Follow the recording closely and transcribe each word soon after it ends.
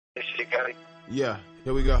This shit got it. Yeah,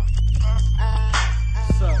 here we go.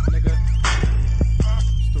 What's up, nigga?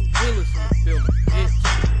 It's the realest in the building, bitch.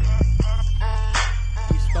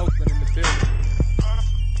 East Oakland in the building.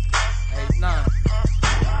 8-9.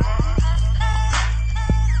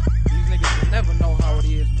 These niggas will never know how it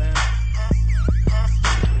is, man.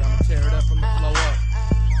 But I'ma tear it up from the flow up.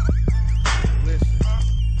 Listen,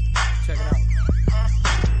 check it out.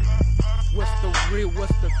 What's the real,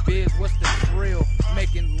 what's the biz, what's the drill?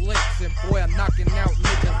 Making licks and boy, I'm knocking out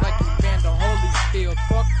niggas like Evander Holyfield.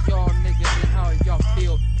 Fuck y'all niggas and how y'all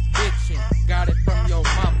feel. Bitchin', got it from your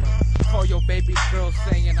mama. Call your baby girl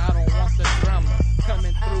saying I don't want the drama.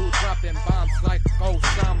 Coming through, dropping bombs like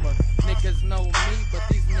Osama. Niggas know me, but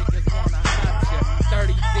these niggas wanna hot ya.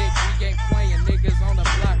 30 dick, we ain't playing. Niggas on the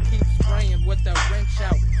block keep spraying with the wrench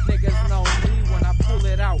out. Niggas know me when I pull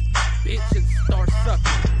it out. Bitches start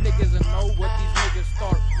sucking. Niggas will know what these niggas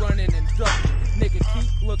start running and ducking. Nigga keep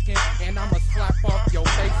looking and I'ma slap off your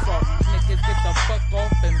face off. Niggas get the fuck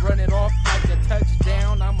off and run it off like a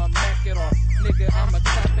touchdown. I'ma mack it off. Nigga, I'ma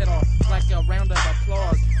tap it off like a round of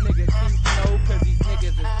applause. Nigga keep know cause these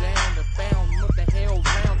niggas is down to bound. What the hell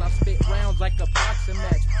rounds? I spit rounds like a boxing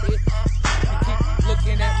match, bitch. You keep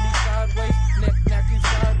looking at me sideways, knock you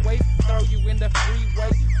sideways, throw you in the freeway,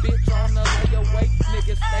 bitch on the layaway.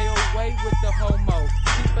 Niggas stay away with the homo.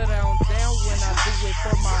 Keep it on down when I do it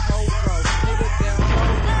for my whole bro. Nigga down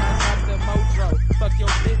low when I got the mojo. Fuck your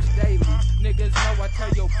bitch daily. Niggas know I tell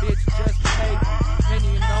your bitch just pay me. And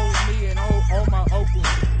you know me and all my Oakland,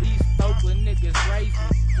 East Oakland niggas raise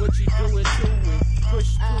me. What you do it to it,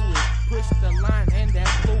 push to it, push the line and that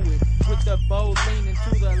fluid. With the bow leaning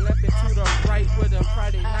to the left and to the right with a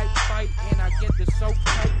Friday night fight. And I get the so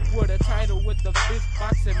tight with a title with the fist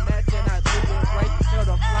boxing match and I do it right. Held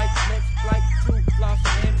a flight, next flight to Los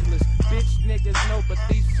Angeles. Bitch niggas know but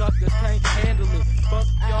these suckers can't handle it. Fuck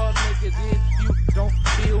y'all niggas if you don't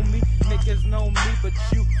feel me. Niggas know me but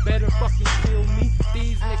you better fucking kill me.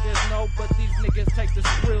 These niggas know but these niggas take the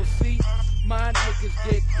skrill. See, my niggas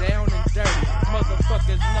get down and dirty.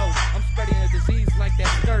 Motherfuckers know I'm spreading a disease like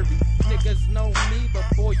that scurvy. Niggas know me but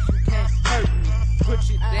boy you can't hurt me. Put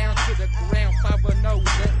you down to the ground, 5-0,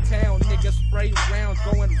 that town. Niggas spray rounds,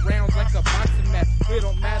 going rounds like a boxing match. It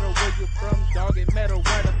don't matter where you from, dog, it matter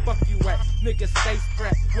where the fuck you at. Niggas stay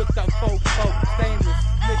strapped with the faux stainless.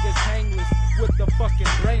 Niggas hangless with the fucking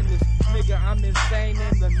brainless. Nigga, I'm insane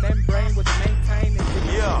in the membrane with the maintaining.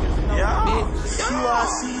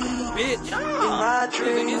 Bitch, in my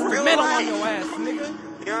dream, instrumental on your ass, nigga.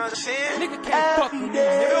 You know what I'm saying? Nigga can't fuck with me,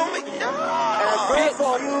 nigga. Bitch.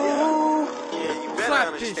 For you. Yeah, you better Slap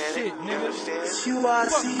understand this shit, it. nigga. You are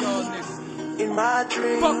Fuck y'all niggas. in my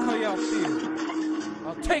dream. Fuck how y'all feel.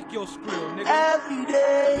 I'll take your skrill, nigga. Every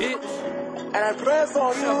day, Bitch. and I pray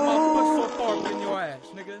for Shove my you. foot so far up in your ass,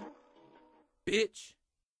 nigga. Bitch.